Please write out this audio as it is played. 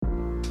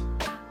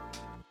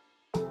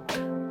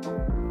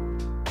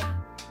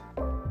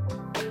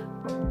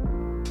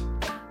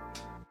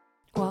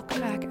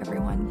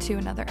to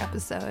another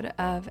episode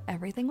of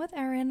Everything with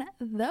Erin,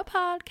 the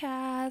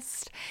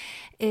podcast.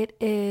 It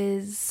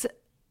is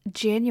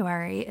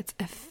January. It's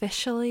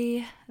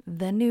officially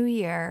the new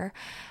year.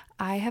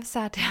 I have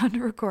sat down to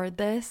record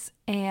this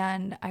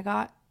and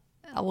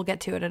we'll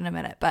get to it in a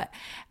minute, but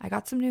I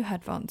got some new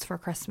headphones for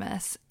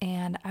Christmas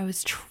and I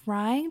was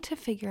trying to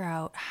figure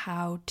out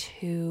how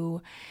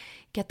to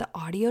get the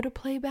audio to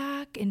play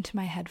back into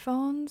my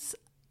headphones,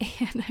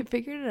 and I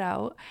figured it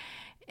out.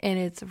 And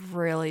it's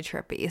really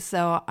trippy.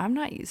 So I'm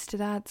not used to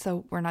that.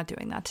 So we're not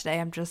doing that today.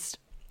 I'm just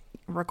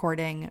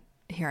recording,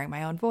 hearing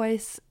my own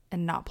voice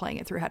and not playing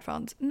it through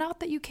headphones. Not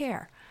that you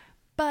care,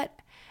 but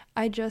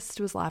I just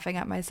was laughing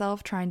at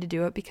myself trying to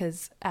do it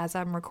because as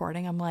I'm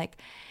recording, I'm like,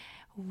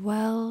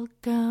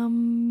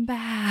 welcome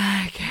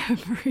back,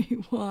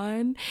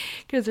 everyone.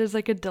 Because there's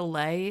like a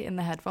delay in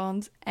the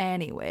headphones.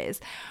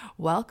 Anyways,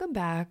 welcome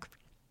back.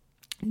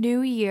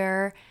 New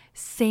year,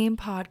 same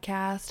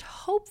podcast,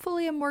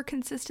 hopefully a more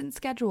consistent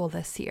schedule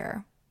this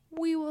year.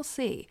 We will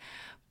see.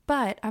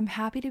 But I'm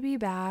happy to be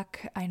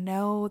back. I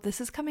know this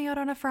is coming out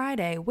on a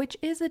Friday, which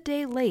is a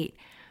day late,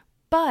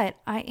 but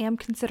I am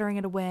considering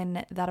it a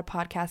win that a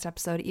podcast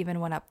episode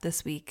even went up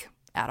this week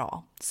at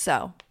all.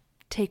 So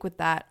take with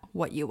that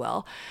what you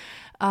will.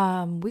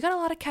 We got a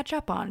lot to catch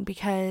up on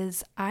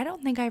because I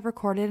don't think I've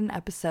recorded an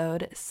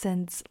episode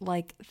since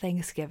like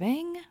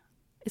Thanksgiving.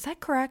 Is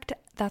that correct?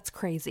 That's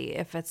crazy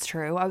if it's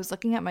true. I was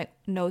looking at my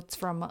notes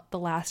from the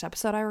last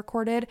episode I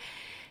recorded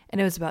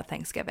and it was about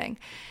Thanksgiving.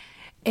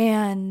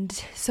 And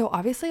so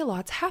obviously a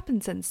lot's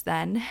happened since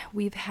then.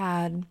 We've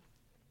had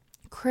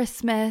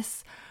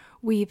Christmas,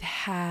 we've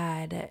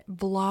had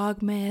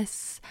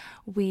Vlogmas,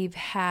 we've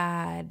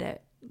had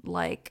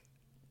like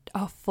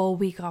a full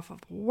week off of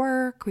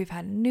work, we've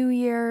had New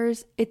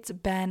Year's. It's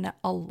been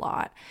a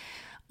lot.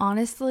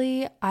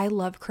 Honestly, I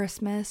love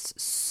Christmas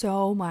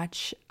so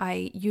much.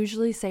 I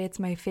usually say it's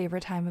my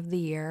favorite time of the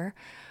year,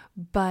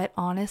 but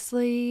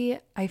honestly,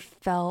 I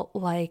felt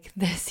like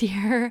this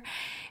year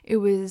it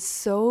was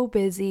so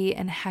busy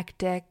and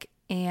hectic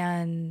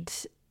and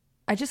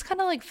I just kind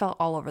of like felt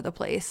all over the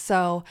place.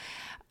 So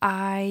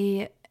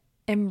I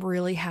am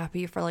really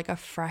happy for like a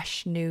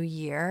fresh new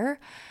year.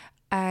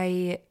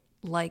 I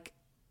like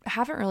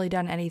haven't really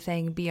done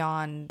anything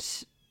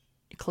beyond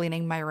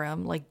cleaning my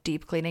room, like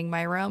deep cleaning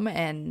my room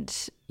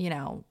and, you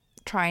know,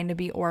 trying to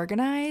be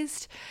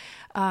organized,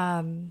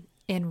 and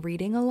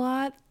reading a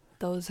lot.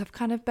 Those have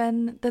kind of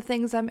been the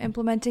things I'm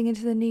implementing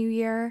into the new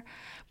year.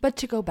 But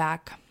to go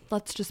back,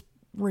 let's just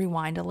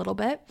rewind a little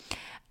bit.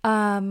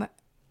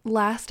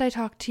 Last I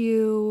talked to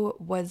you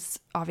was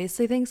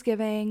obviously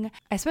Thanksgiving.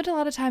 I spent a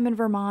lot of time in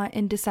Vermont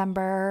in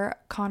December.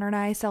 Connor and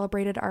I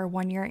celebrated our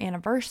 1-year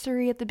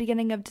anniversary at the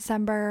beginning of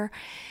December.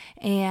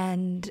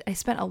 And I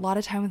spent a lot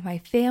of time with my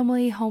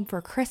family home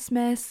for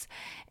Christmas.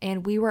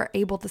 And we were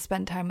able to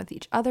spend time with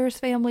each other's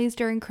families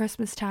during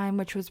Christmas time,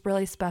 which was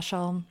really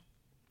special.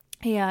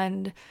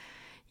 And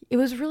it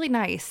was really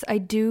nice. I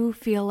do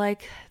feel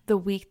like the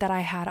week that I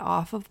had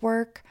off of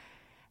work,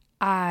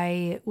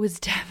 I was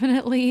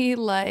definitely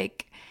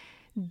like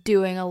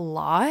doing a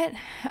lot.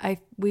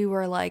 We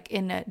were like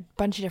in a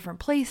bunch of different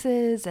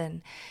places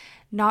and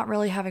not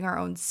really having our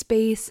own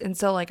space. And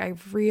so like I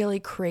really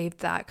craved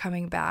that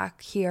coming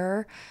back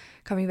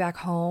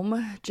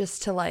home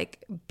just to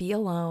like be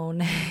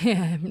alone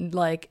and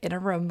like in a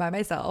room by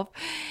myself,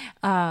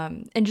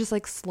 and just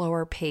like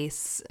slower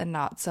pace and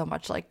not so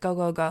much like go,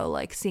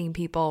 like seeing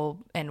people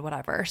and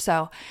whatever.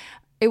 So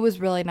it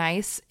was really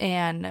nice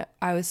and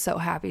I was so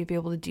happy to be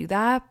able to do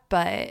that,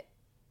 but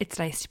it's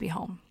nice to be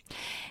home.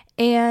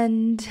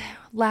 And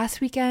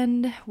last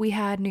weekend we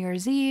had New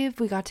Year's Eve.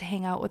 We got to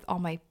hang out with all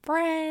my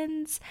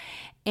friends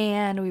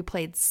and we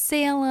played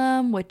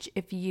Salem, which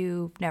if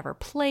you've never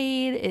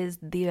played is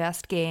the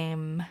best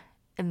game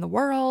in the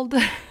world.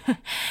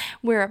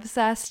 We're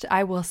obsessed.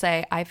 I will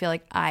say I feel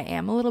like I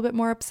am a little bit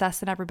more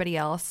obsessed than everybody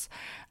else.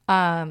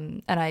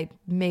 And I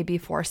maybe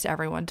forced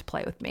everyone to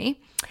play with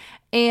me.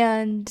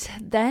 And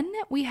then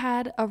we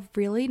had a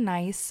really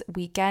nice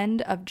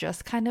weekend of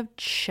just kind of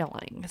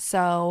chilling.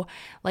 So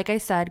like I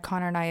said,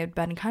 Connor and I had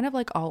been kind of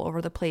like all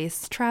over the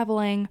place,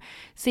 traveling,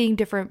 seeing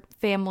different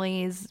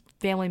family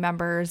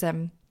members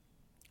and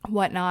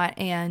whatnot.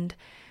 And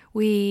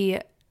we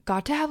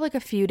got to have like a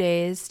few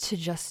days to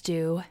just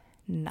do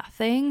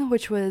nothing,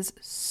 which was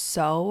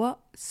so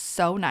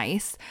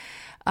nice.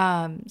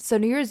 So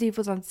New Year's Eve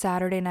was on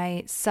Saturday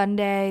night.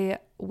 Sunday,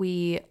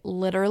 we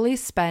literally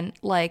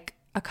spent like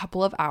a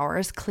couple of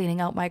hours cleaning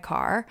out my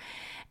car.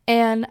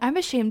 And I'm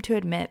ashamed to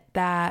admit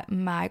that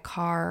my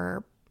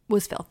car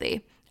was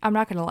filthy. I'm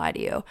not going to lie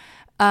to you.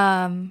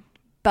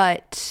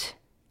 But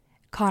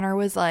Connor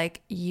was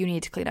like, you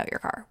need to clean out your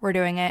car. We're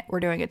doing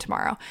it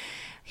tomorrow.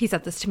 He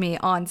sent this to me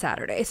on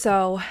Saturday.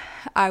 So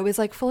I was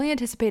like fully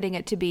anticipating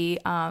it to be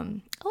a little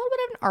bit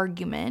of an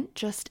argument,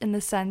 just in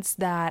the sense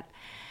that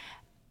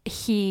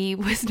he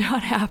was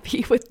not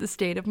happy with the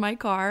state of my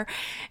car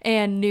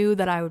and knew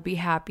that I would be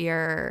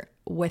happier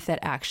with it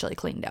actually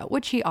cleaned out,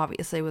 which he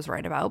obviously was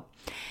right about.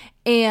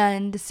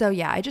 And so,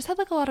 yeah, I just had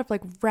like a lot of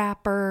like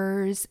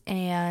wrappers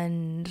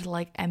and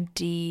like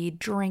empty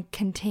drink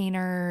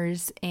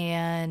containers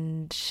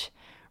and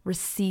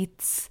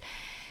receipts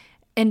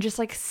and just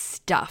like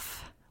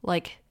stuff,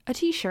 like a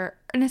t-shirt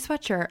and a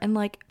sweatshirt and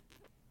like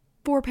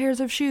 4 pairs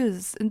of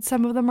shoes, and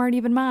some of them aren't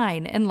even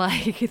mine, and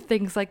like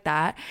things like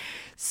that.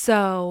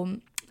 So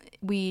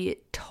we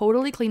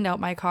totally cleaned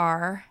out my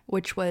car,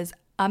 which was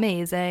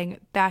amazing,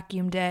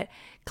 vacuumed it,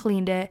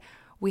 cleaned it.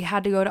 We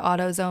had to go to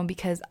AutoZone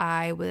because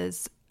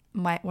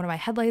one of my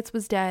headlights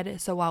was dead.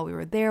 So while we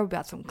were there, we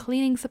got some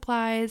cleaning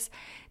supplies,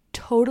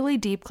 totally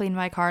deep cleaned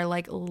my car,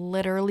 like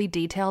literally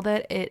detailed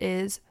it. It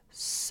is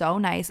so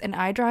nice. And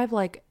I drive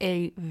like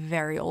a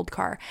very old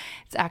car.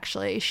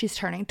 She's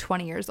turning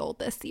 20 years old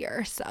this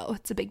year, so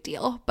it's a big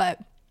deal. But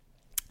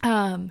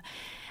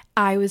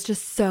I was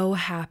just so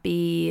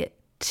happy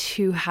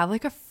to have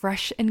like a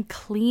fresh and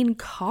clean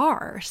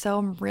car. So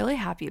I'm really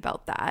happy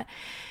about that.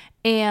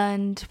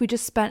 And we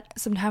just spent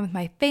some time with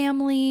my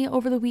family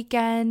over the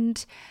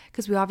weekend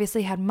because we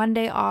obviously had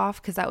Monday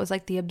off because that was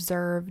like the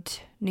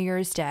observed New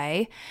Year's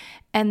Day.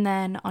 And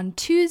then on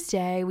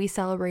Tuesday, we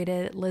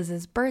celebrated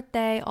Liz's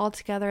birthday all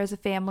together as a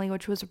family,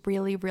 which was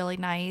really, really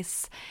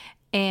nice.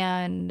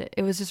 And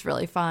it was just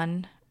really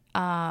fun.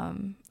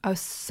 I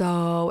was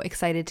so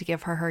excited to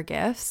give her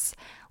gifts.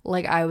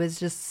 Like I was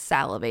just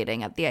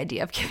salivating at the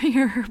idea of giving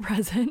her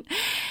present,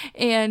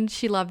 and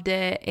she loved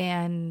it.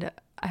 And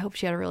I hope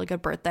she had a really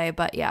good birthday.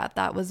 But yeah,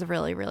 that was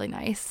really, really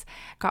nice.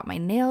 Got my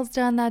nails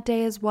done that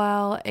day as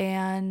well.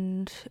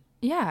 And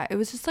yeah, it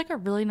was just like a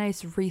really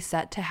nice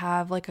reset to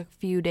have like a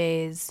few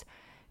days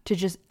to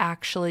just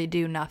actually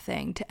do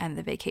nothing to end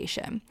the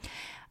vacation.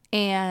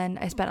 And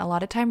I spent a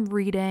lot of time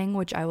reading,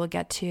 which I will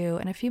get to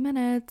in a few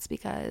minutes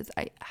because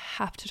I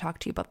have to talk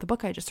to you about the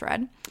book I just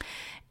read.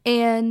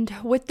 And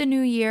with the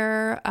new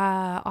year,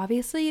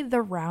 obviously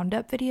the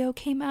roundup video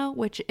came out,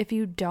 which if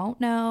you don't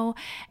know,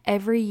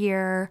 every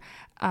year,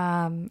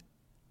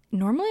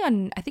 normally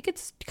I think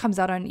it comes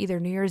out on either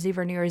New Year's Eve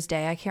or New Year's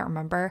Day. I can't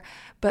remember.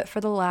 But for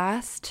the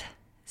last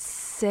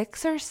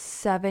 6 or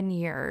 7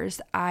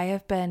 years, I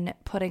have been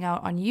putting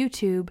out on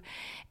YouTube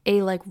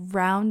a like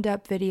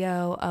roundup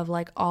video of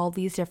like all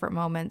these different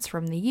moments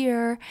from the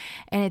year.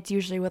 And it's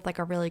usually with like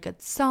a really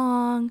good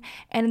song.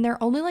 And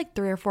they're only like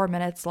 3 or 4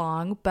 minutes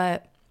long,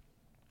 but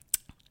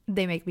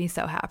they make me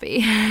so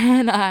happy.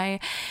 And I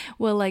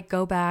will like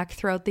go back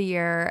throughout the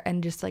year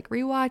and just like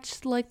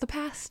rewatch like the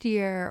past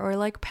year or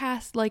like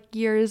past like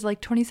years,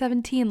 like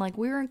 2017, like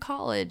we were in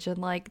college, and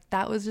like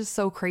that was just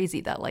so crazy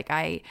that like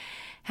I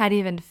hadn't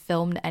even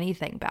filmed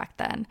anything back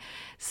then.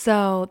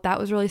 So that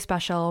was really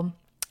special.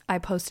 I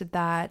posted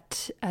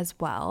that as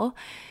well.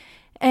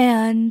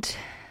 And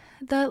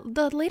the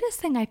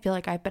latest thing I feel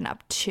like I've been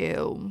up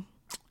to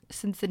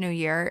since the new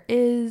year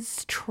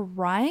is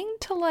trying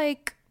to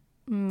like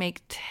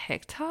make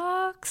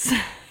TikToks.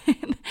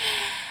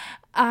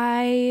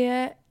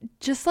 I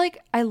just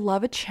like, I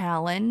love a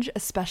challenge,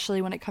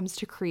 especially when it comes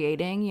to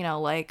creating, you know,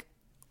 like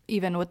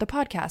even with the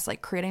podcast,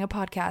 like creating a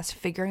podcast,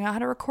 figuring out how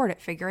to record it,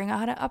 figuring out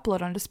how to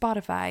upload onto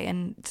Spotify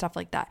and stuff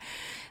like that.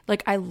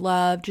 Like I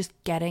love just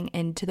getting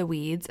into the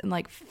weeds and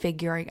like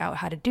figuring out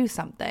how to do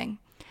something.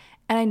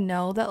 And I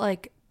know that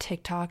like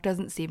TikTok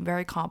doesn't seem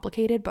very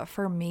complicated, but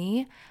for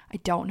me, I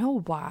don't know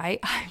why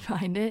I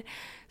find it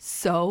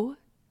so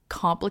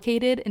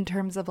complicated in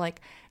terms of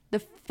like the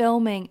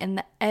filming and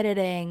the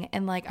editing,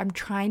 and like I'm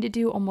trying to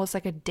do almost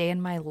like a day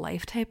in my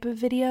life type of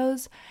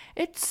videos.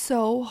 It's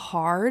so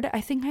hard.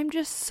 I think I'm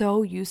just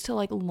so used to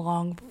like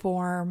long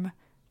form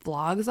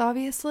vlogs,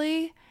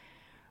 obviously,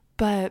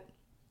 but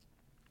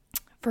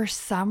for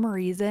some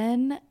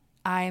reason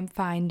I'm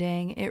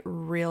finding it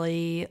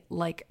really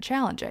like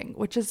challenging,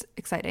 which is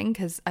exciting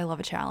because I love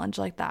a challenge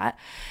like that.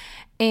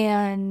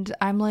 And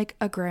I'm like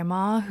a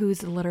grandma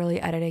who's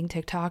literally editing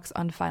TikToks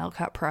on Final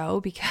Cut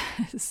Pro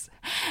because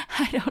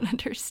I don't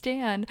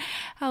understand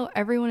how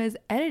everyone is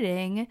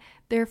editing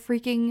their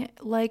freaking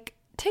like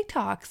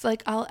TikToks.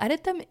 Like I'll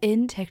edit them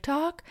in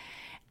TikTok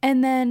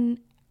and then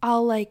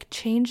I'll like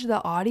change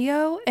the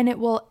audio and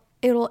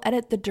it'll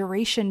edit the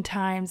duration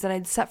times that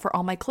I'd set for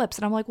all my clips.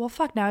 And I'm like, well,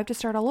 fuck, now I have to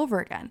start all over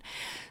again.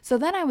 So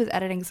then I was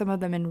editing some of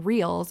them in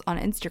Reels on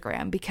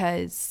Instagram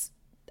because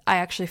I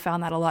actually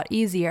found that a lot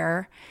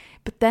easier.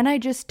 But then I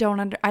just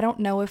I don't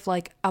know if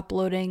like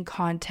uploading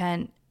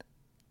content,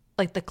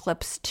 like the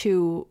clips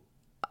to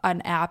an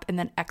app and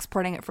then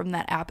exporting it from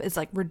that app is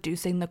like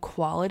reducing the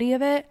quality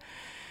of it.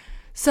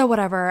 So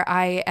whatever,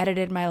 I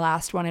edited my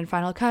last one in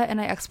Final Cut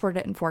and I exported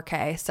it in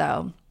 4K.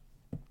 So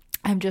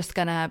I'm just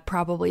gonna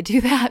probably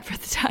do that for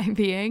the time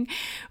being,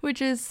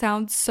 which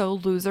sounds so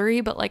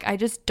losery, but like I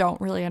just don't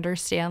really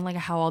understand like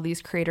how all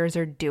these creators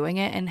are doing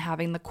it and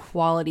having the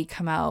quality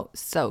come out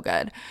so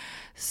good.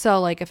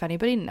 So like if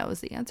anybody knows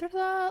the answer to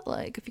that,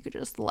 like if you could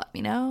just let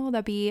me know,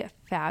 that'd be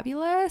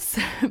fabulous.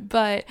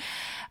 But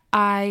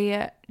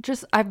I've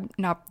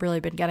not really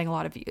been getting a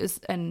lot of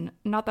views, and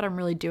not that I'm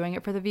really doing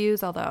it for the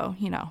views, although,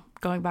 you know,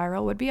 going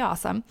viral would be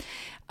awesome.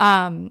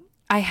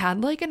 I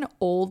had like an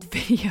old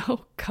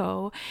video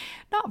go,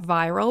 not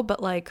viral,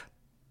 but like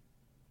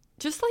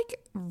just like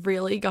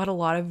really got a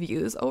lot of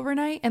views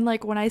overnight. And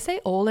like when I say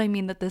old, I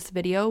mean that this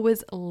video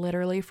was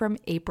literally from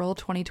April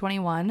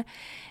 2021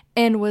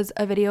 and was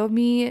a video of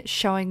me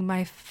showing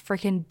my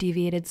freaking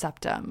deviated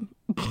septum.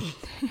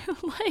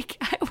 Like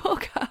I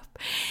woke up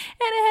and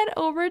it had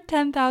over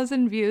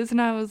 10,000 views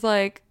and I was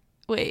like,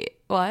 wait,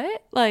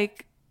 what?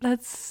 Like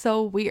that's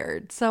so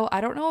weird. So I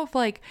don't know if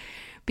like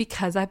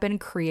because I've been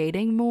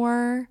creating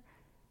more,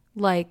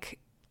 like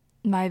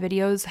my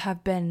videos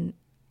have been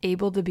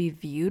able to be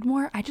viewed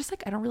more. I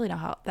don't really know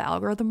how the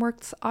algorithm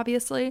works,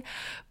 obviously,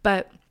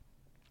 but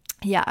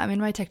yeah, I'm in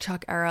my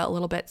TikTok era a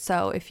little bit.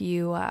 So if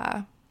you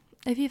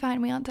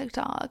find me on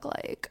TikTok,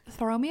 like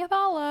throw me a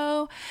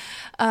follow.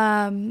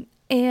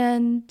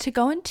 And to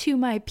go into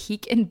my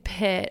peak and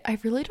pit, I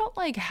really don't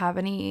like have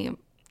any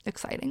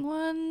exciting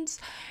ones.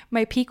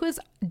 My peak was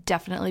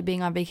definitely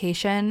being on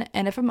vacation,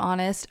 and if I'm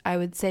honest, I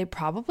would say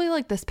probably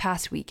like this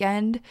past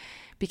weekend,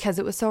 because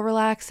it was so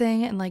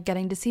relaxing and like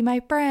getting to see my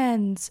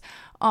friends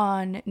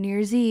on New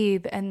Year's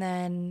Eve and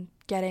then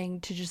getting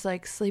to just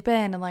like sleep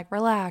in and like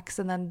relax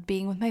and then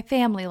being with my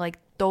family, like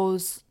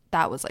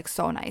that was like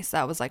so nice.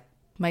 That was like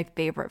my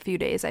favorite few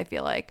days, I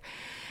feel like.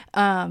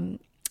 And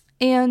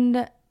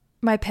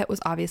my pit was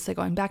obviously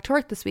going back to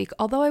work this week,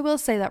 although I will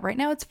say that right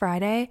now it's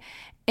Friday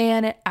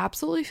and it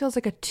absolutely feels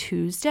like a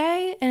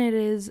Tuesday, and it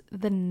is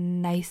the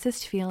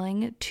nicest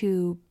feeling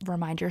to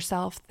remind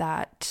yourself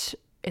that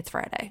it's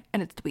Friday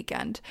and it's the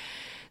weekend.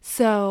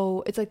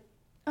 So it's like,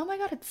 oh my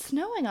God, it's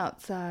snowing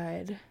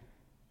outside.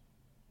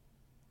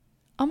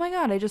 Oh my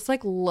God, I just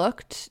like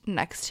looked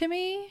next to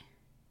me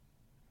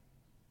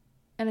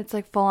and it's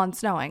like full on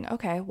snowing.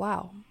 Okay,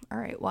 wow. All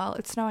right, well,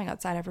 it's snowing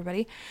outside,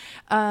 everybody.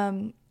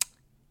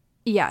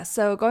 Yeah,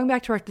 so going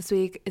back to work this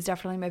week is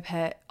definitely my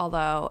pit,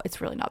 although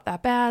it's really not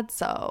that bad.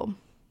 So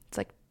it's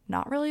like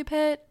not really a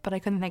pit, but I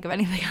couldn't think of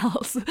anything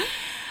else.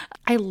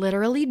 I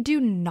literally do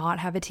not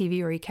have a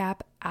TV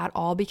recap at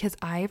all because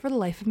I, for the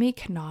life of me,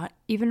 cannot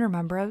even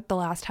remember the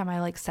last time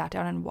I like sat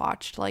down and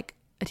watched like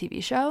a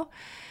TV show.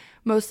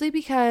 Mostly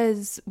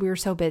because we were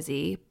so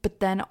busy, but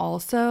then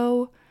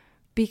also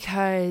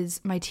because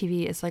my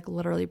TV is like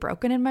literally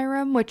broken in my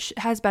room, which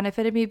has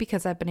benefited me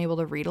because I've been able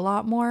to read a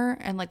lot more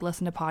and like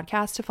listen to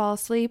podcasts to fall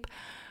asleep.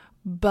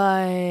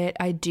 But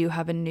I do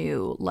have a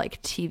new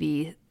like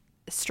TV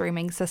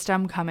streaming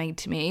system coming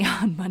to me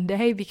on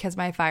Monday because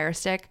my Fire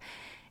Stick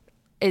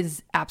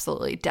is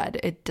absolutely dead.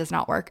 It does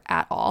not work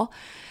at all.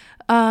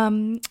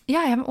 Yeah,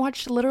 I haven't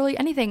watched literally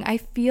anything. I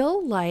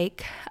feel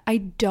like I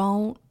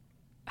don't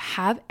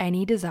have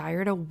any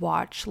desire to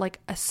watch like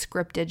a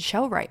scripted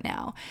show right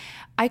now.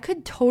 I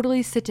could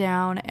totally sit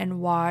down and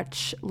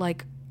watch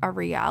like a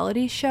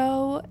reality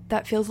show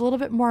that feels a little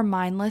bit more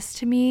mindless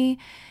to me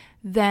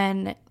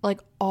than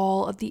like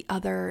all of the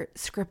other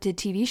scripted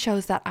TV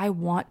shows that I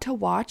want to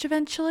watch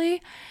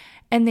eventually,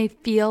 and they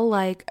feel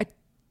like a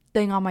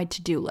thing on my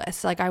to-do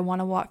list. Like I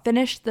want to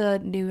finish the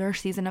newer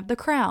season of The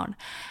Crown.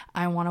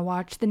 I want to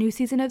watch the new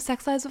season of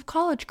Sex Lives of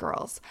College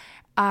Girls.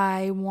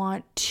 I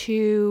want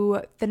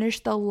to finish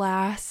the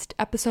last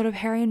episode of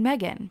Harry and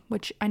Meghan,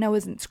 which I know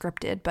isn't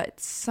scripted, but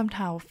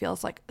somehow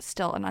feels like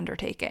still an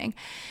undertaking.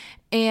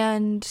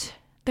 And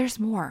there's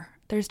more.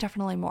 There's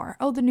definitely more.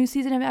 Oh, the new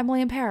season of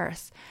Emily in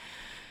Paris.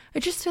 It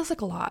just feels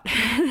like a lot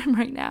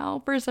right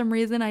now. For some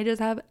reason, I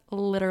just have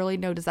literally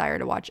no desire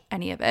to watch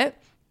any of it.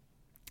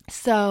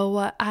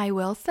 So I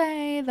will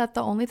say that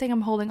the only thing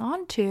I'm holding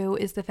on to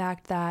is the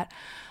fact that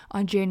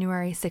on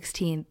January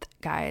 16th,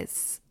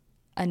 guys,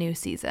 a new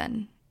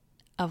season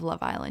of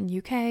Love Island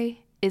UK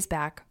is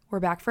back.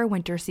 We're back for a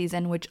winter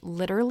season, which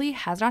literally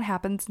has not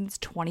happened since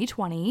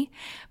 2020.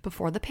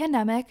 Before the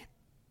pandemic,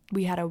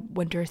 we had a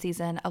winter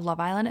season of Love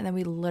Island, and then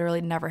we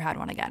literally never had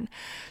one again.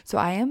 So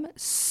I am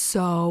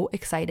so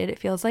excited. It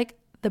feels like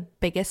the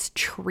biggest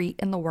treat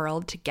in the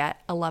world to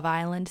get a Love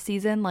Island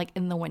season like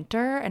in the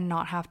winter and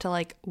not have to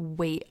like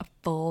wait a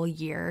full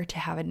year to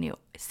have a new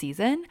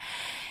season.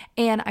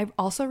 And I've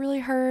also really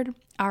heard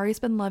Ari's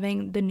been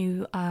loving the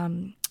new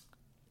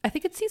I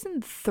think it's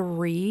season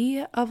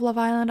 3 of Love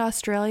Island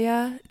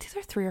Australia. It's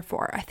either 3 or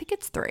 4. I think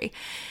it's 3.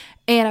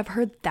 And I've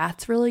heard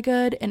that's really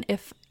good. And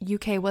if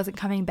UK wasn't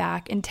coming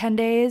back in 10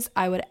 days,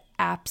 I would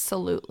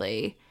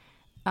absolutely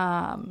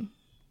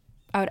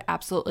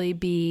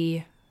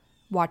be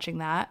watching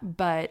that.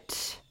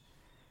 But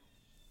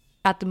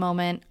at the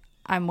moment,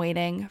 I'm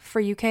waiting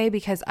for UK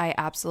because I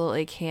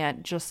absolutely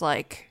can't just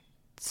like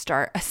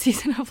start a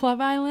season of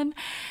Love Island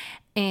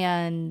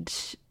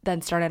and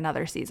then start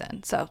another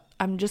season. So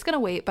I'm just going to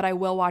wait, but I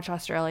will watch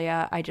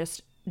Australia. I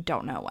just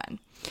don't know when.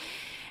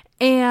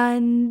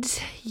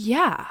 And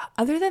yeah,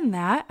 other than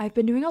that, I've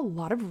been doing a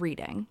lot of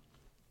reading.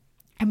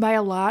 And by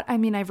a lot, I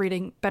mean I've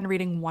been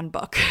reading one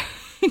book.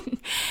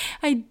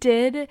 I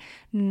did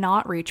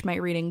not reach my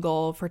reading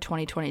goal for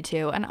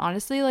 2022. And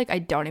honestly, like I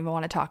don't even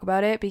want to talk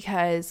about it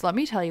because let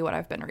me tell you what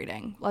I've been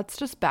reading. Let's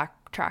just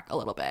track a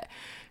little bit.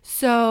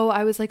 So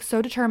I was like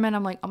so determined.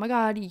 I'm like, oh my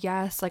God,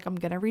 yes, like I'm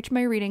gonna reach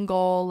my reading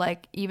goal.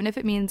 Like even if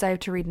it means I have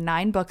to read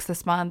 9 books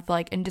this month,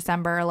 like in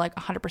December, like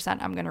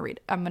 100%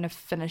 I'm gonna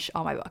finish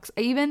all my books.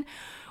 I even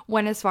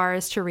went as far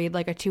as to read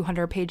like a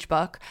 200-page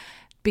book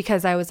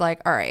because I was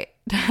like, all right,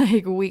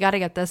 like we got to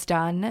get this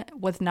done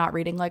with not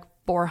reading like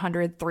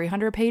 400,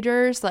 300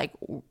 pagers. Like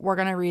we're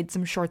going to read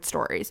some short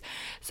stories.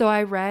 So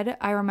I read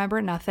I Remember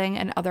Nothing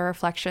and Other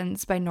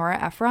Reflections by Nora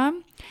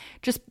Ephron,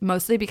 just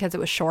mostly because it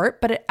was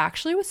short, but it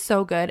actually was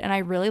so good and I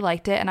really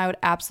liked it. And I would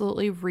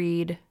absolutely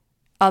read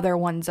other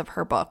ones of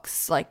her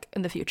books like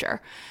in the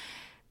future.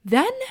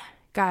 Then,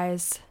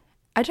 guys,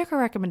 I took a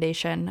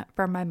recommendation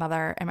from my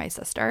mother and my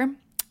sister,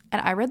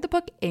 and I read the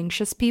book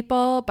Anxious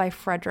People by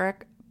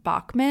Frederick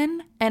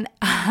Bachman, and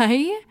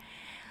I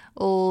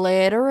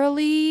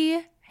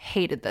literally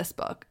hated this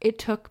book. It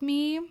took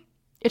me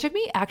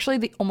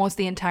actually almost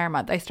the entire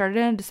month. I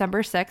started on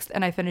December 6th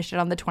and I finished it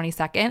on the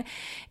 22nd.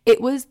 It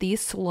was the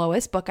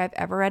slowest book I've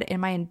ever read in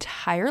my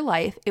entire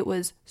life. It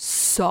was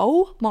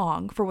so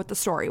long for what the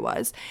story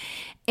was.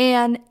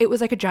 And it was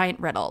like a giant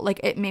riddle.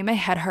 Like it made my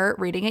head hurt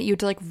reading it. You had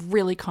to like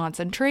really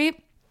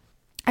concentrate.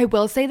 I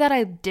will say that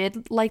I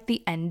did like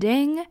the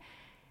ending.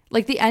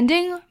 Like the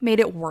ending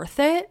made it worth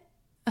it.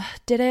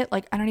 Did it?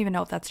 Like, I don't even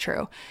know if that's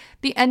true.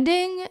 The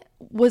ending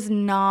was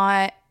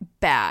not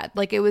bad.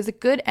 Like, it was a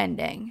good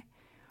ending.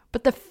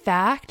 But the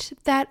fact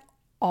that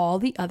all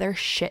the other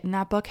shit in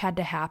that book had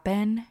to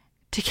happen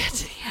to get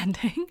to the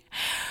ending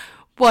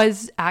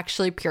was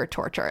actually pure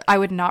torture. I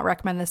would not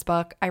recommend this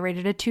book. I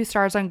rated it 2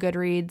 stars on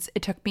Goodreads.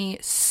 It took me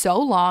so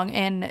long,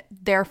 and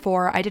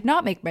therefore I did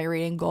not make my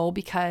reading goal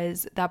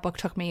because that book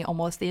took me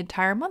almost the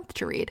entire month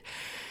to read.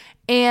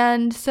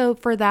 And so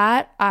for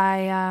that,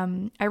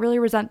 I really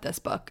resent this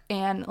book.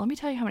 And let me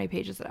tell you how many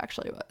pages it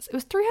actually was. It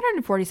was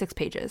 346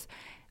 pages.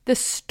 The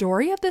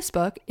story of this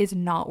book is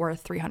not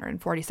worth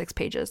 346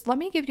 pages. Let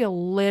me give you a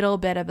little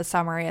bit of a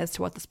summary as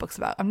to what this book's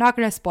about. I'm not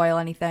going to spoil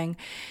anything.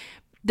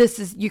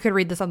 You could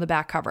read this on the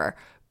back cover.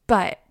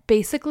 But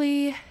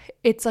basically,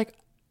 it's like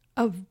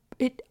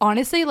it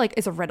honestly like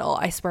is a riddle,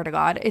 I swear to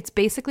God. It's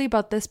basically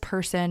about this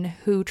person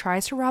who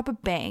tries to rob a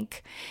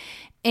bank,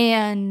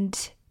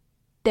 and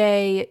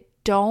they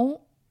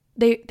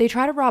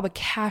try to rob a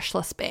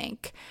cashless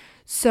bank.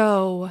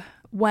 So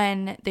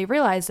when they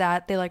realize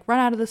that, they like run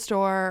out of the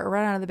store or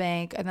run out of the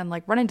bank and then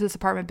like run into this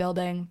apartment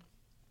building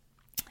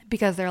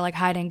because they're like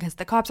hiding because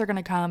the cops are going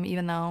to come,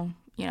 even though,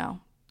 you know,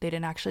 they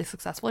didn't actually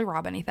successfully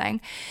rob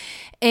anything.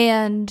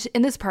 And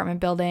in this apartment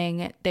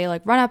building, they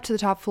like run up to the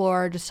top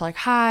floor just to like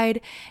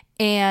hide.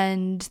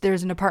 And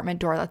there's an apartment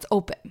door that's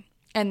open.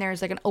 And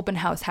there's like an open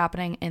house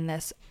happening in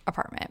this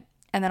apartment.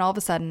 And then all of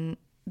a sudden,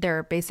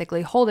 they're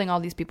basically holding all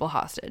these people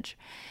hostage.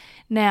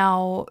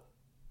 Now,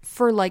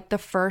 for like the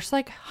first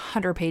like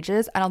 100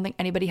 pages, I don't think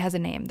anybody has a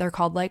name. They're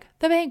called like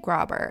the bank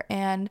robber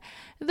and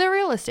the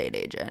real estate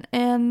agent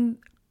and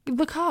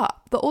the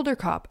cop, the older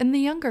cop and the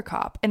younger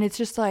cop. And it's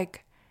just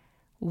like,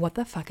 what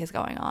the fuck is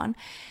going on?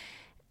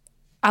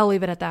 I'll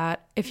leave it at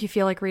that. If you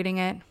feel like reading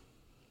it,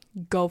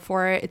 go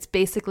for it. It's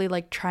basically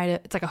like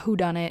it's like a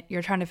whodunit.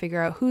 You're trying to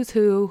figure out who's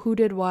who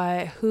did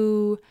what,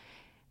 who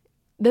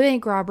the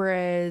bank robber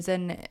is,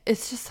 and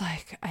it's just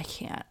like, I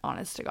can't,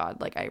 honest to God,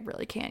 like I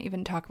really can't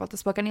even talk about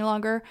this book any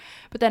longer.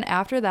 But then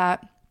after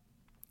that,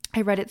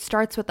 I read It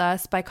Starts With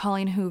Us by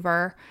Colleen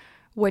Hoover,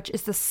 which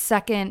is the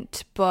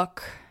second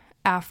book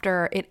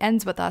after It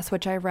Ends With Us,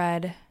 which I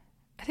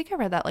think I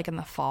read that like in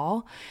the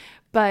fall.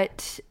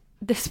 But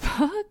this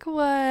book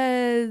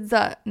was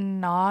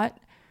not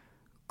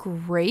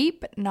great,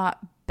 but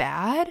not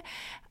bad.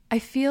 I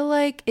feel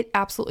like it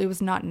absolutely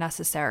was not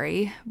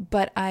necessary,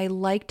 but I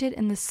liked it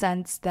in the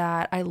sense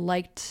that I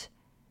liked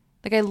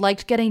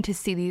getting to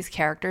see these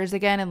characters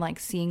again and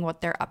like seeing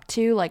what they're up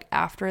to like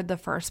after the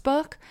first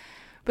book.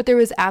 But there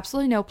was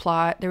absolutely no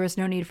plot. There was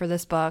no need for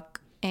this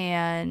book,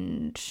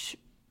 and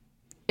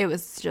it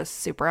was just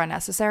super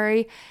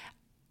unnecessary.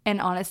 And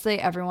honestly,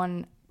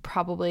 everyone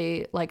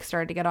probably like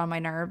started to get on my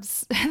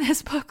nerves in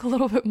this book a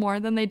little bit more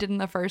than they did in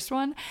the first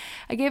one.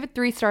 I gave it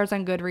 3 stars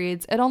on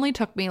Goodreads. It only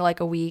took me like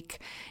a week.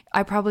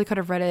 I probably could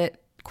have read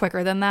it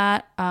quicker than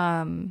that.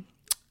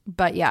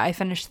 But yeah, I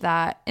finished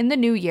that in the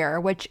new year,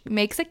 which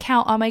makes it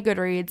count on my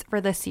Goodreads for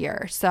this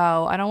year.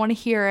 So I don't want to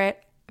hear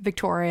it,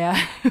 Victoria,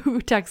 who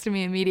texted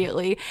me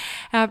immediately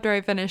after I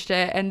finished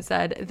it and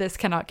said, this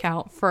cannot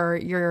count for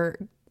your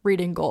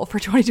reading goal for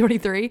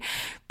 2023.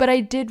 But I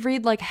did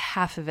read like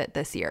half of it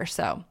this year.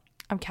 So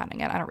I'm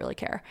counting it. I don't really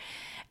care.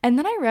 And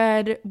then I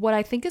read what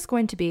I think is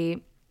going to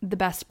be the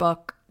best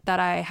book that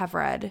I have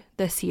read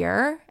this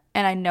year.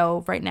 And I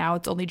know right now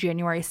it's only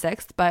January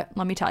 6th, but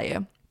let me tell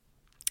you,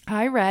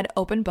 I read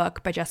Open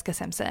Book by Jessica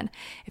Simpson.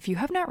 If you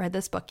have not read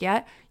this book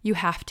yet, you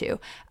have to.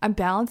 I'm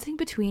balancing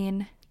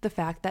between the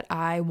fact that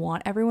I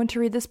want everyone to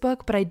read this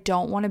book, but I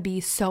don't want to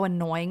be so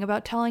annoying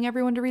about telling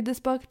everyone to read this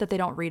book that they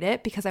don't read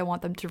it because I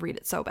want them to read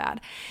it so bad.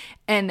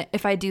 And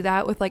if I do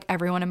that with like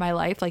everyone in my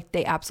life, like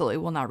they absolutely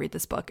will not read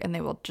this book and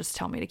they will just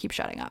tell me to keep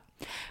shutting up.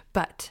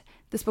 But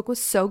This book was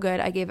so good.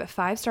 I gave it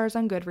 5 stars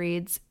on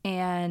Goodreads,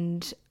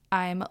 and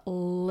I'm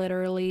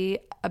literally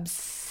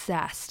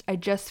obsessed. I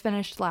just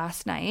finished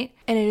last night,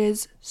 and it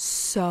is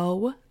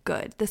so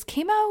good. This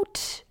came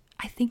out,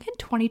 I think, in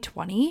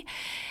 2020,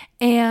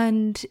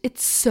 and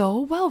it's so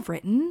well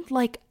written.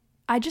 Like,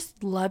 I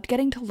just loved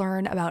getting to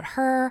learn about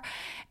her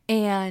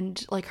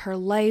and like her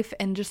life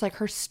and just like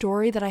her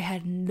story that I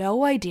had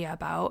no idea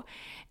about.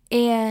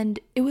 And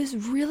it was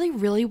really,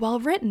 really well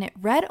written. It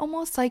read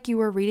almost like you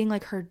were reading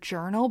like her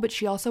journal, but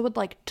she also would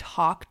like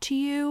talk to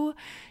you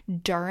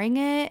during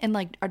it and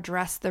like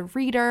address the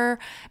reader.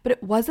 But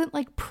it wasn't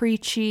like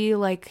preachy,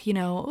 like, you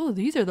know, oh,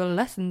 these are the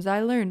lessons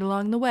I learned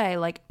along the way.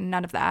 Like,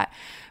 none of that.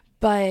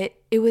 But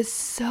it was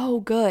so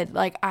good.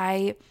 Like,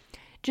 I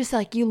just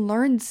like, you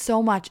learned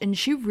so much, and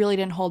she really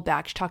didn't hold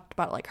back. She talked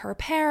about like her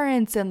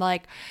parents and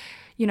like,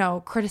 you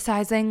know,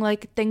 criticizing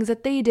like things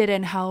that they did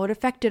and how it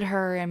affected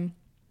her, and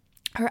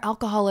her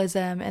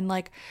alcoholism and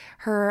like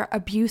her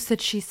abuse that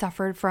she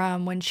suffered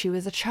from when she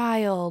was a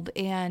child.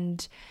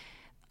 And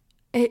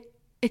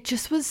it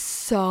just was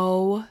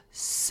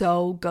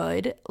so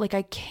good. Like,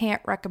 I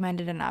can't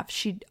recommend it enough.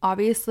 She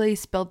obviously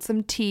spilled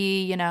some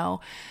tea, you know,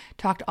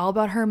 talked all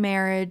about her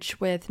marriage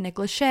with Nick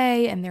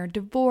Lachey and their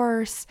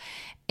divorce,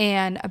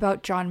 and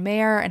about John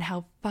Mayer and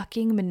how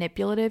fucking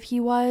manipulative he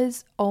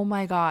was. Oh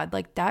my God,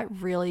 like that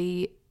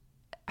really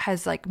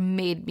has like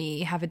made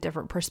me have a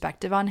different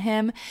perspective on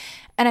him.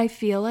 And I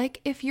feel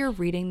like if you're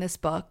reading this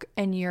book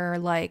and you're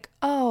like,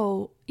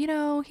 oh, you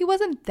know, he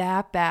wasn't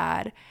that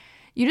bad,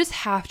 you just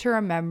have to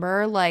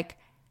remember like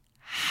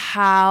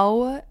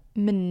how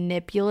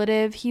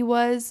manipulative he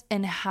was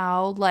and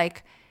how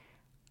like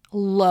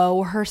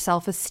low her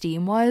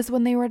self-esteem was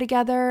when they were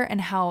together,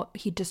 and how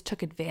he just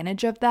took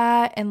advantage of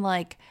that, and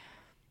like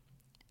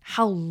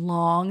how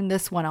long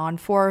this went on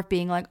for,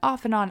 being like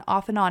off and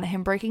on,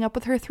 him breaking up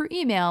with her through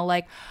email,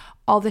 like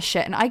all this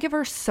shit. And I give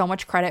her so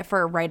much credit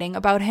for writing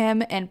about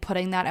him and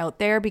putting that out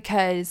there,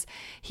 because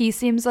he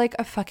seems like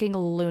a fucking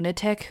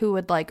lunatic who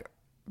would like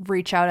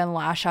reach out and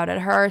lash out at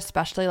her,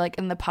 especially like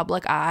in the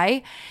public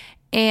eye.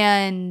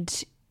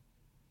 And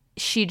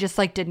she just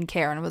like didn't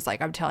care and was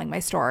like, I'm telling my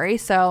story.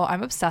 So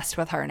I'm obsessed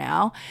with her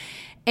now.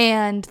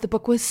 And the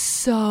book was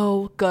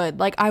so good.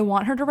 Like, I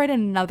want her to write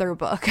another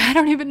book. I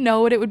don't even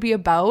know what it would be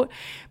about.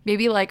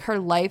 Maybe like her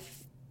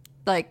life,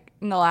 like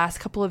in the last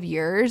couple of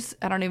years.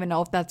 I don't even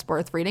know if that's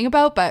worth reading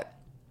about, but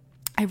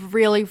I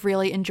really,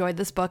 really enjoyed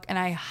this book, and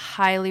I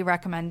highly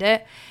recommend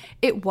it.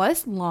 It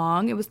was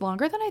long. It was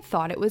longer than I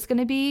thought it was going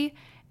to be.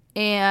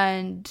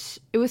 And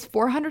it was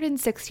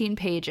 416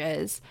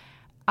 pages.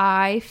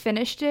 I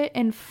finished it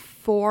in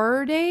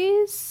 4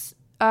 days.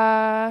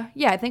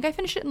 I think I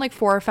finished it in like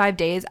 4 or 5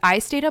 days. I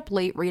stayed up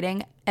late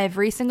reading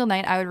every single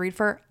night. I would read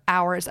for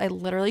hours. I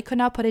literally could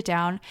not put it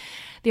down.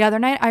 The other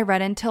night I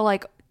read until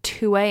like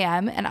 2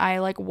 a.m. and I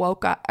like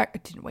woke up. I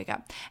didn't wake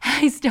up.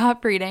 I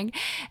stopped reading,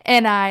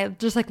 and I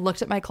just like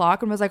looked at my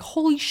clock and was like,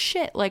 holy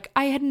shit. Like,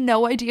 I had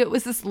no idea it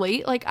was this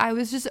late. Like, I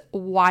was just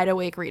wide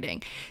awake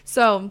reading.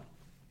 So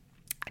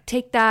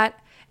take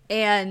that,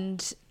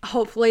 and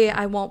hopefully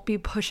I won't be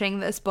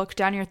pushing this book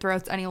down your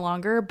throats any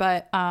longer,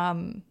 but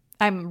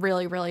I'm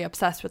really, really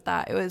obsessed with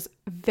that. It was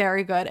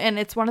very good. And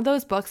it's one of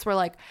those books where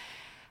like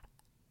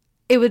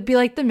it would be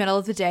like the middle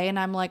of the day and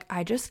I'm like,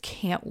 I just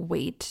can't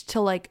wait to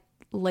like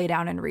lay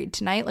down and read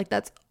tonight. Like,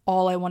 that's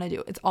all I want to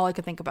do. It's all I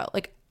could think about.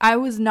 Like, I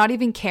was not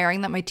even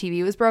caring that my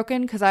TV was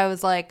broken, because I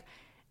was like,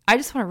 I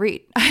just want to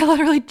read. I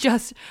literally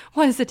just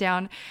want to sit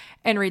down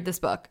and read this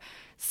book.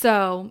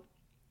 So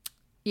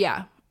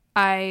yeah,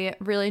 I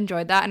really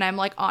enjoyed that. And I'm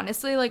like,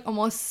 honestly, like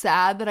almost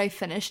sad that I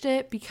finished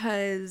it,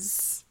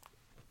 because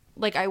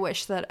like I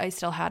wish that I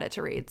still had it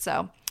to read.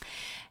 So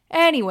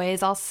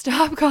anyways, I'll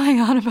stop going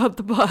on about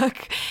the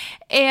book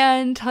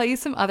and tell you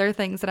some other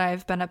things that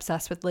I've been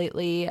obsessed with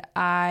lately.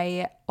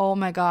 Oh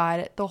my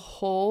God, the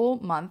whole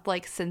month,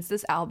 like since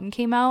this album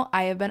came out,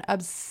 I have been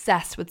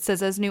obsessed with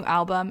SZA's new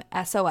album,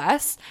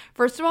 SOS.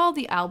 First of all,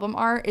 the album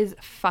art is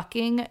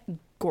fucking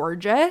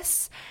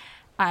gorgeous.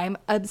 I'm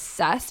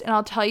obsessed, and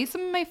I'll tell you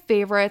some of my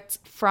favorites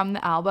from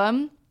the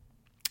album.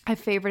 I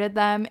favorited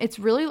them. It's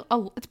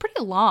pretty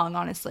long,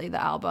 honestly,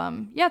 the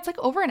album. Yeah, it's like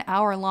over an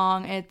hour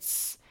long.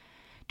 It's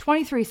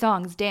 23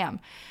 songs. Damn.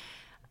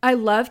 I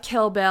love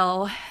Kill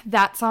Bill.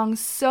 That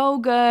song's so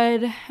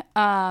good.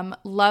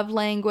 Love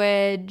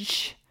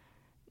Language,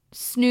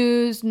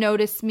 Snooze,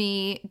 Notice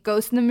Me,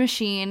 Ghost in the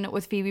Machine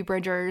with Phoebe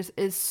Bridgers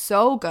is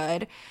so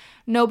good.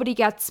 Nobody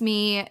Gets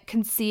Me,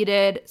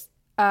 Conceited,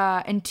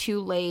 and Too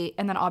Late.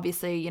 And then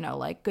obviously, you know,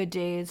 like Good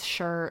Days,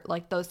 Sure,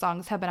 like those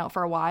songs have been out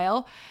for a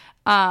while.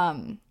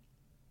 And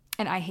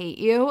I Hate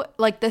You.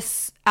 Like,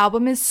 this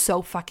album is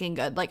so fucking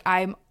good. Like,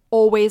 I'm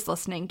always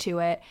listening to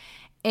it,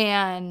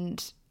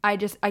 and I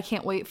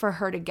can't wait for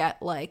her to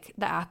get like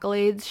the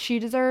accolades she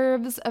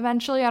deserves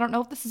eventually. I don't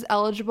know if this is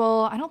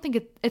eligible. I don't think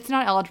it's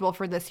not eligible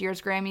for this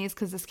year's Grammys,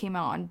 because this came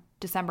out on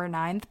December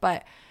 9th,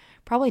 but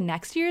probably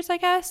next year's, I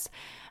guess.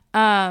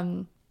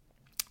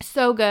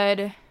 So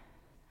good.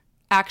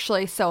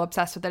 Actually, so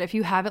obsessed with it. If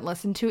you haven't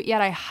listened to it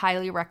yet, I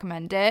highly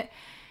recommend it.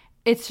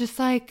 it's just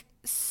like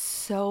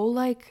so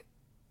like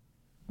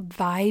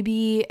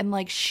vibey, and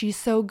like she's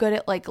so good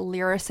at like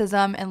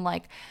lyricism and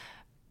like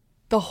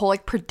the whole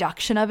like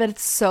production of it.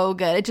 It's so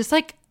good. It just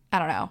like, I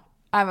don't know,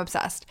 I'm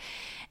obsessed.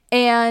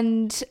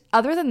 And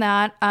other than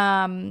that,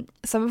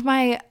 some of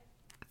my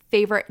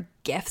favorite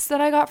gifts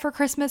that I got for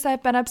Christmas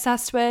I've been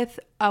obsessed with,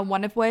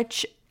 one of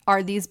which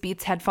are these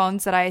Beats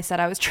headphones that I said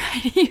I was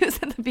trying to use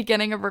at the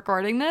beginning of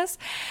recording this.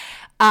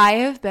 I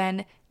have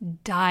been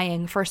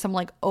dying for some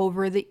like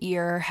over the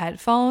ear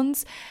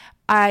headphones.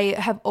 I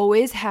have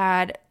always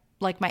had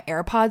like my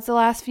AirPods the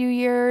last few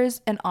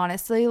years, and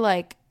honestly,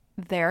 like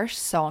they're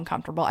so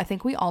uncomfortable. I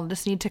think we all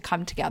just need to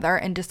come together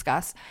and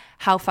discuss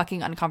how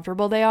fucking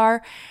uncomfortable they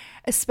are,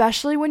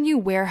 especially when you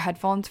wear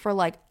headphones for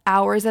like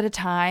hours at a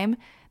time.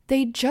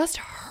 They just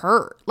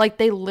hurt. Like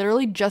they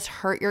literally just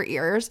hurt your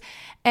ears.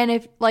 And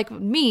if like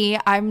me,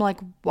 I'm like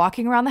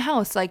walking around the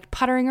house, like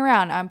puttering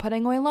around. I'm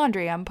putting away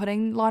laundry. I'm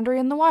putting laundry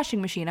in the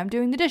washing machine. I'm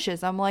doing the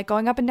dishes. I'm like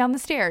going up and down the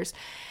stairs.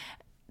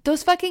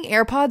 Those fucking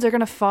AirPods are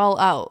going to fall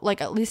out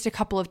like at least a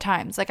couple of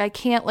times. Like I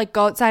can't like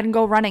go outside and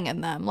go running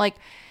in them like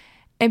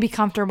and be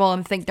comfortable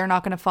and think they're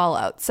not going to fall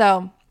out.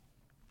 So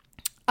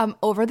I'm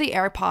over the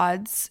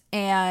AirPods,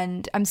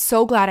 and I'm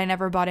so glad I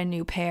never bought a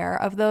new pair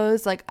of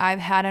those. Like I've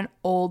had an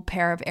old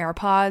pair of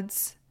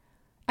AirPods.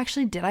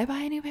 Actually, did I buy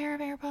a new pair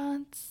of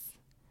AirPods?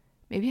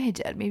 Maybe I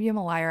did. Maybe I'm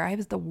a liar. I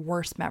have the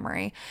worst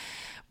memory.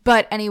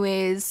 But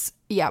anyways,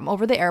 yeah, I'm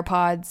over the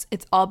AirPods.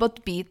 It's all about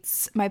the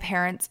Beats. My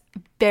parents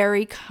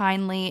very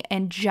kindly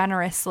and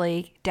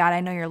generously, Dad, I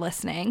know you're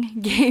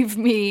listening, gave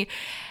me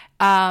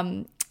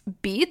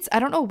Beats. I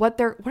don't know what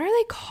are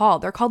they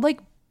called? They're called like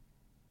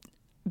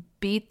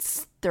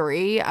Beats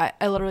 3. I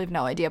literally have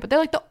no idea, but they're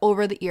like the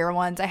over the ear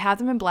ones. I have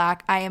them in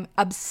black. I am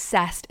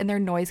obsessed, and they're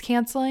noise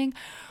canceling,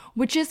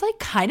 which is like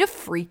kind of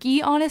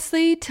freaky,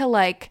 honestly, to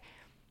like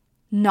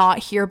not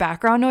hear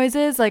background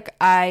noises. Like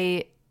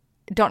I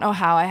don't know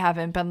how I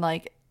haven't been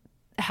like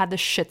had the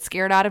shit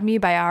scared out of me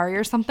by Ari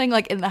or something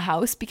like in the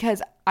house,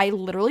 because I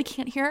literally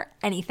can't hear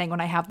anything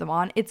when I have them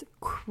on. It's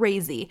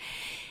crazy.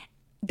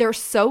 They're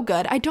so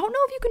good. I don't know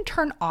if you can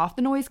turn off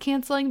the noise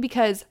canceling,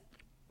 because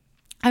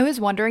I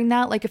was wondering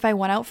that, like if I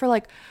went out for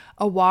like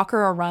a walk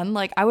or a run,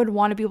 like I would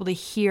want to be able to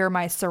hear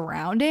my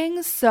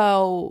surroundings.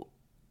 So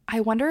I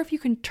wonder if you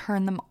can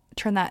turn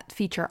that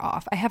feature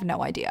off. I have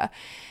no idea.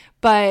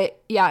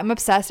 But yeah, I'm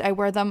obsessed. I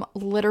wear them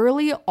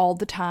literally all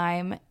the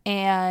time,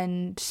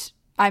 and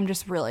I'm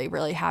just really,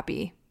 really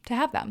happy to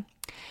have them.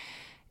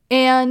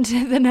 And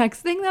the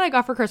next thing that I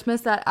got for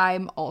Christmas that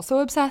I'm also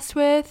obsessed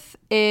with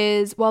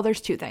is, well,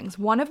 there's two things.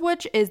 One of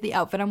which is the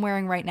outfit I'm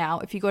wearing right now.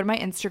 If you go to my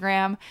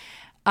Instagram,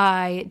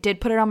 I did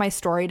put it on my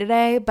story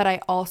today, but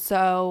I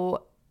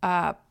also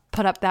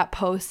put up that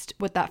post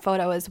with that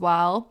photo as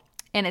well.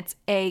 And it's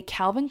a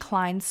Calvin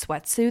Klein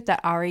sweatsuit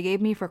that Ari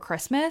gave me for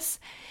Christmas.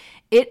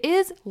 It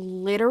is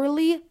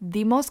literally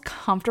the most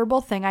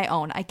comfortable thing I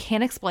own. I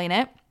can't explain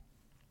it.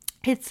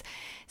 It's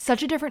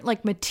such a different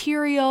like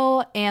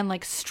material and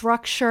like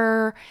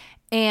structure,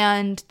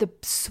 and the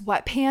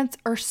sweatpants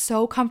are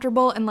so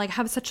comfortable and like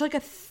have such like a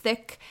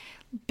thick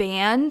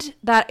band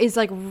that is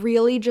like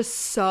really just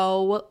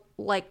so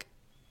like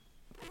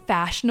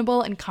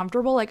fashionable and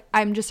comfortable. Like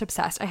I'm just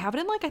obsessed. I have it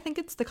in like, I think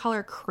it's the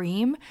color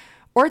cream,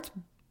 or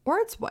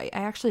it's white. I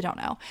actually don't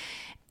know.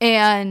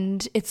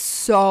 And it's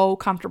so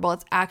comfortable.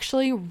 It's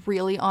actually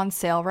really on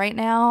sale right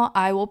now.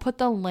 I will put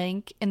the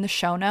link in the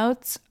show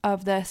notes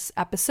of this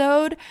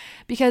episode,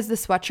 because the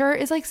sweatshirt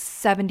is like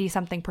 70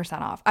 something %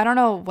 off. I don't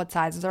know what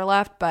sizes are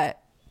left,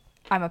 but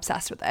I'm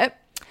obsessed with it.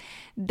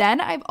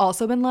 Then I've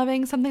also been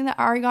loving something that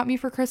Ari got me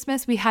for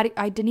Christmas.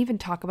 I didn't even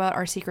talk about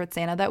our Secret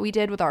Santa that we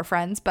did with our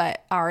friends,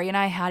 but Ari and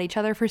I had each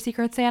other for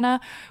Secret Santa,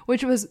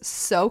 which was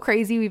so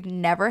crazy. We've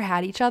never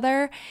had each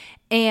other.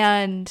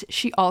 And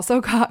she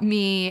also got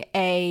me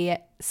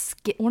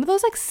one of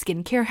those like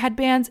skincare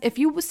headbands. If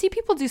you see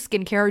people do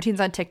skincare routines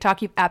on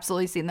TikTok, you've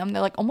absolutely seen them.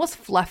 They're like almost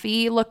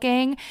fluffy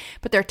looking,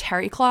 but they're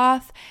terry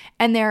cloth,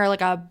 and they're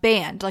like a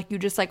band, like you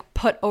just like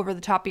put over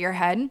the top of your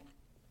head.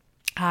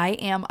 I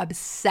am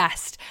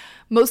obsessed,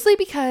 mostly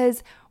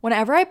because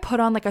whenever I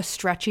put on like a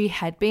stretchy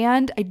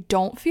headband, I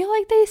don't feel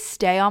like they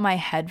stay on my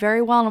head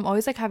very well. And I'm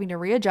always like having to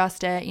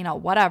readjust it,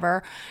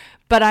 whatever.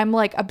 But I'm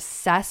like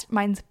obsessed.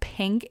 Mine's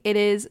pink. It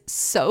is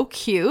so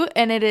cute,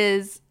 and it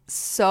is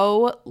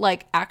so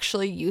like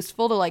actually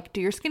useful to like do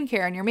your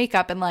skincare and your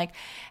makeup and like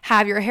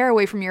have your hair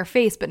away from your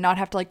face, but not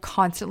have to like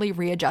constantly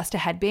readjust a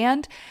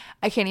headband.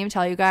 I can't even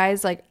tell you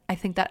guys, like I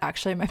think that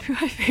actually might be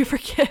my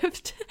favorite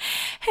gift,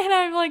 and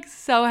I'm like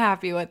so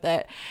happy with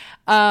it.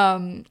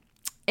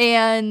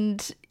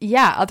 And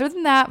yeah, other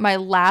than that, my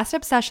last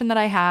obsession that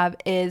I have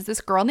is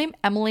this girl named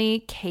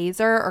Emily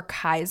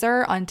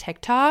Kaiser on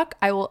TikTok.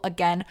 I will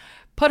again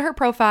put her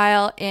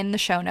profile in the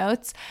show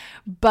notes,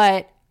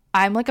 but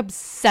I'm like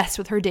obsessed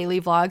with her daily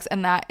vlogs,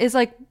 and that is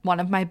like one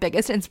of my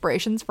biggest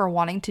inspirations for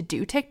wanting to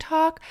do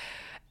TikTok.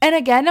 And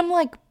again, I'm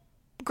like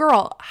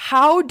girl,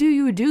 how do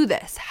you do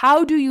this?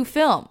 How do you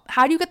film?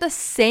 How do you get the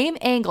same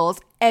angles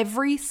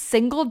every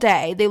single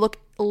day? They look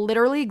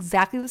literally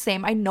exactly the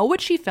same. I know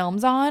what she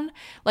films on,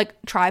 like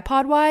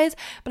tripod wise,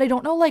 but I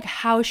don't know like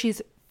how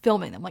she's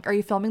filming them. Like, are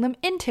you filming them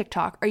in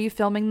TikTok? Are you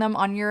filming them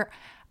on your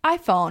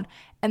iPhone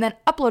and then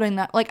uploading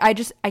that? Like, I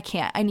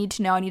can't. I need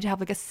to know. I need to have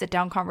like a sit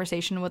down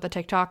conversation with a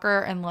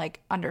TikToker and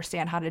like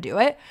understand how to do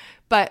it.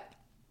 But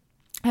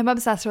I'm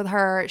obsessed with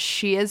her.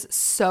 She is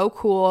so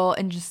cool,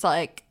 and just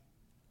like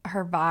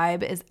her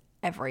vibe is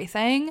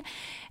everything.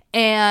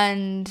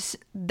 And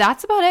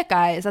that's about it,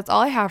 guys. That's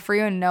all I have for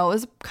you. And no, it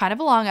was kind of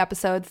a long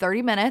episode,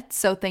 30 minutes.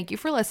 So thank you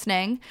for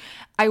listening.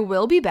 I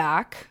will be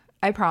back.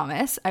 I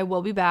promise. I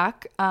will be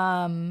back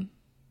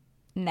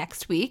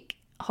next week,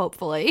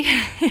 hopefully.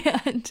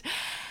 And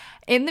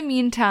in the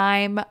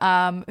meantime,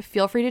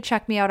 feel free to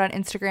check me out on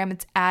Instagram.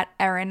 It's at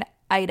Erin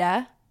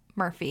Ida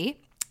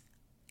Murphy.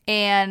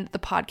 And the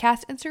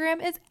podcast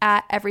Instagram is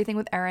at Everything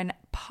with Erin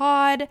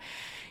Pod.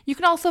 You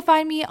can also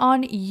find me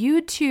on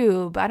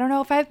YouTube. I don't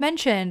know if I've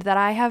mentioned that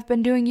I have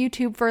been doing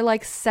YouTube for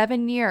like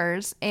 7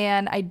 years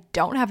and I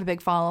don't have a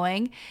big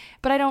following,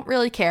 but I don't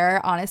really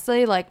care,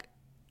 honestly. Like,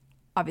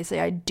 obviously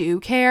I do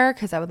care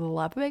because I would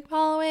love a big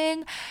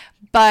following,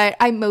 but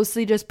I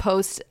mostly just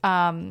post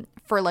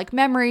for like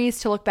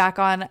memories to look back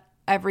on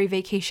every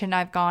vacation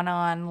I've gone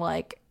on,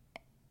 like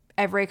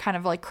every kind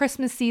of like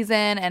Christmas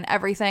season and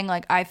everything.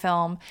 Like, I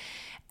film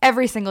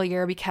every single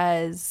year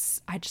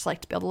because I just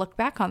like to be able to look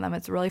back on them.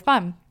 It's really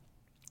fun.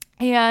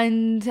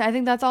 And I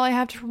think that's all I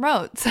have to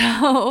promote.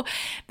 So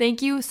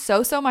thank you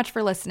so much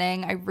for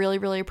listening. I really,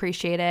 really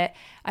appreciate it.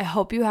 I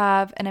hope you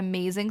have an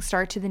amazing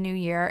start to the new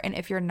year. And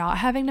if you're not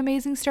having an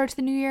amazing start to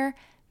the new year,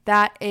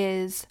 that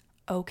is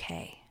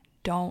okay.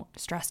 Don't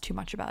stress too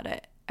much about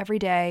it. Every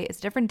day is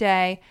a different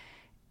day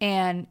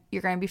and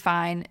you're going to be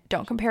fine.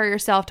 Don't compare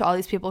yourself to all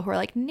these people who are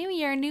like, new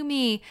year, new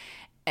me,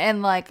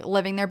 and like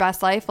living their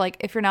best life. Like,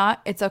 if you're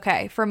not, it's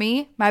okay. For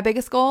me, my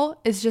biggest goal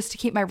is just to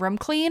keep my room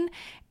clean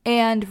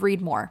and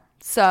read more.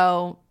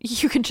 So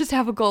you can just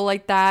have a goal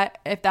like that.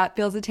 If that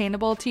feels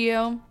attainable to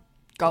you,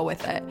 go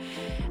with it.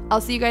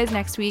 I'll see you guys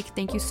next week.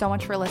 Thank you so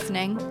much for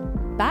listening.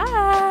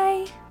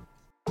 Bye.